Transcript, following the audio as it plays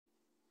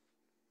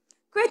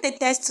create a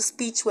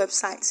text-to-speech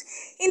website.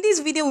 In this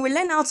video, we'll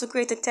learn how to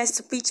create a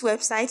text-to-speech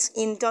website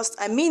in just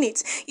a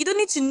minute. You don't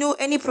need to know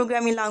any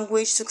programming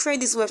language to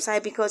create this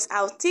website because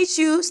I'll teach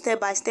you step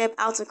by step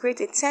how to create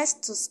a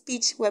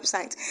text-to-speech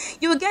website.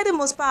 You will get the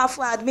most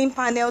powerful admin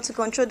panel to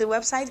control the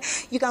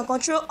website. You can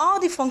control all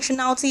the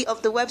functionality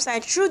of the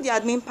website through the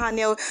admin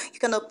panel. You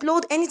can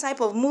upload any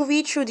type of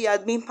movie through the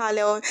admin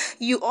panel.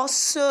 Your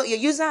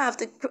user have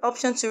the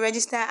option to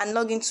register and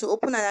log in to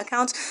open an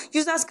account.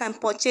 Users can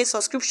purchase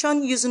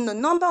subscription using a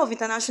number of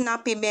international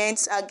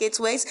payments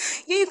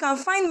gateways. Here you can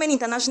find many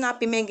international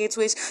payment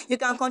gateways. You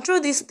can control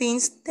these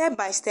things step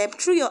by step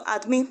through your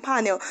admin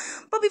panel.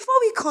 But before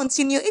we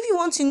continue, if you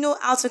want to know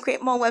how to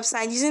create more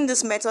websites using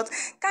this method,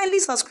 kindly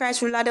subscribe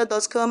to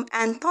Rolado.com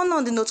and turn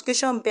on the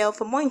notification bell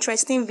for more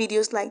interesting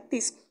videos like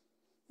this.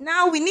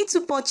 Now we need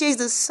to purchase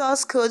the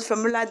source code from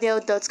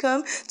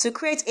Rolado.com to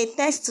create a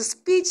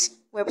text-to-speech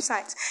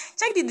website.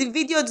 Check the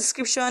video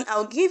description.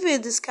 I'll give you a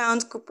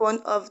discount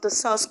coupon of the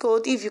source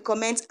code if you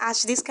comment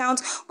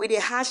 #discount with a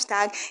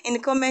hashtag in the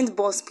comment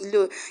box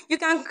below. You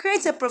can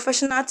create a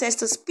professional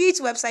text-to-speech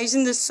website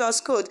using the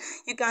source code.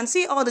 You can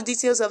see all the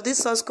details of this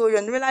source code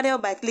on Rolado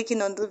by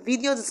clicking on the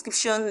video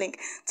description link.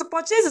 To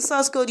purchase the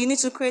source code, you need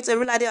to create a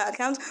Rolado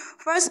account.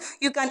 First,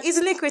 you can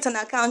easily create an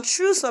account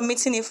through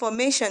submitting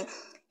information.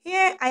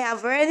 Here, I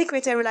have already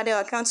created a Rolado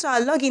account, so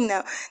I'll log in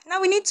now.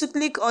 Now we need to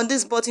click on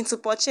this button to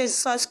purchase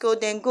source code,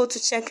 then go to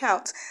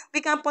checkout.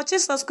 We can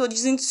purchase source code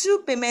using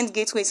two payment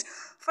gateways.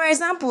 For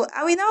example,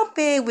 I will now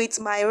pay with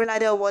my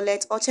Rolado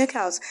wallet or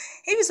checkout.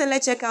 If you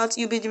select checkout,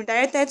 you'll be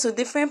redirected to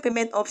different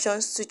payment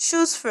options to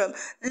choose from.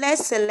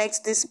 Let's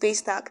select this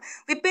Paystack.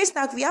 With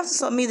Paystack, we have to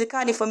submit the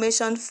card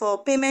information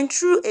for payment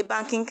through a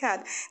banking card.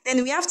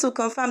 Then we have to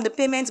confirm the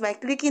payment by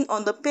clicking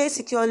on the Pay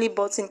Securely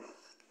button.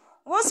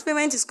 Once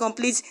payment is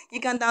complete,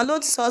 you can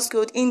download source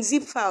code in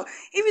zip file.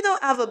 If you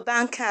don't have a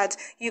bank card,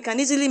 you can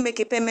easily make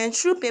a payment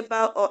through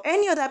PayPal or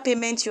any other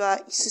payment you are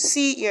to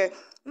see here.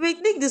 We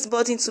click this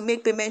button to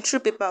make payment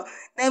through PayPal.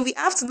 Then we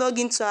have to log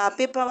into our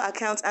PayPal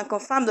account and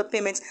confirm the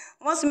payment.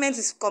 Once payment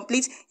is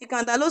complete, you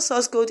can download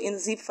source code in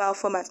zip file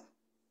format.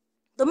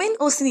 Domain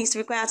hosting is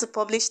required to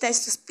publish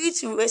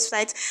text-to-speech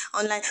websites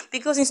online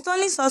because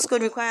installing source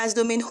code requires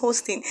domain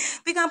hosting.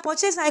 We can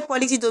purchase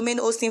high-quality domain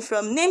hosting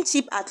from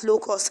Namecheap at low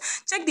cost.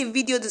 Check the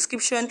video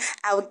description.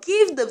 I'll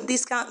give the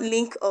discount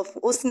link of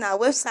hosting our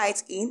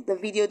website in the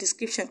video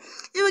description.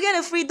 You will get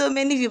a free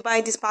domain if you buy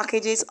these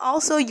packages.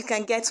 Also, you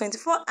can get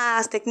 24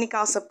 hours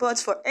technical support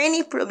for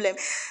any problem.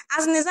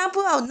 As an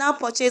example, I would now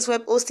purchase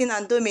web hosting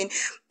and domain,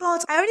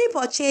 but I already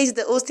purchased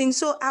the hosting,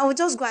 so I will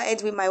just go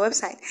ahead with my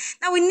website.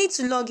 Now we need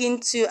to log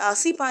in to our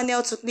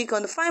cPanel to click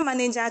on the file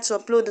manager to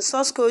upload the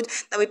source code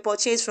that we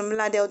purchased from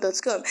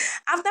Rolado.com.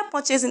 After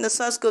purchasing the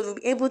source code, we'll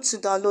be able to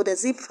download a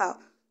zip file.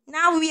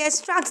 Now we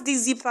extract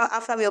this zip file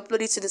after we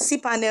upload it to the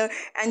cPanel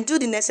and do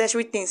the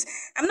necessary things.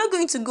 I'm not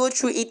going to go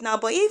through it now,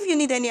 but if you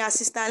need any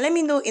assistance, let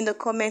me know in the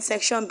comment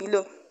section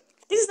below.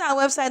 This is our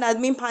website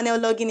admin panel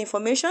login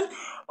information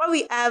where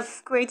we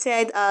have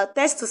created a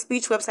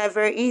text-to-speech website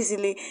very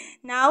easily.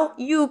 Now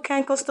you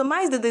can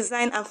customize the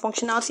design and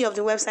functionality of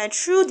the website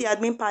through the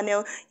admin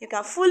panel. You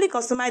can fully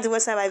customize the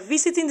website by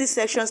visiting this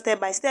section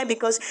step by step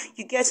because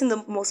you're getting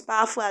the most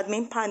powerful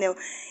admin panel.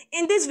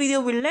 In this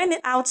video, we learned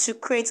how to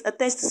create a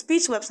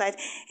text-to-speech website.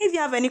 If you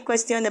have any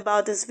question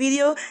about this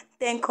video,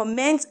 then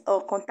comment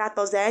or contact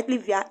us directly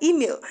via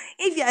email.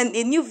 If you are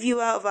a new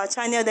viewer of our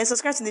channel, then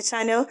subscribe to the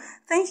channel.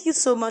 Thank you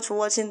so much for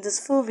watching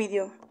this full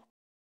video.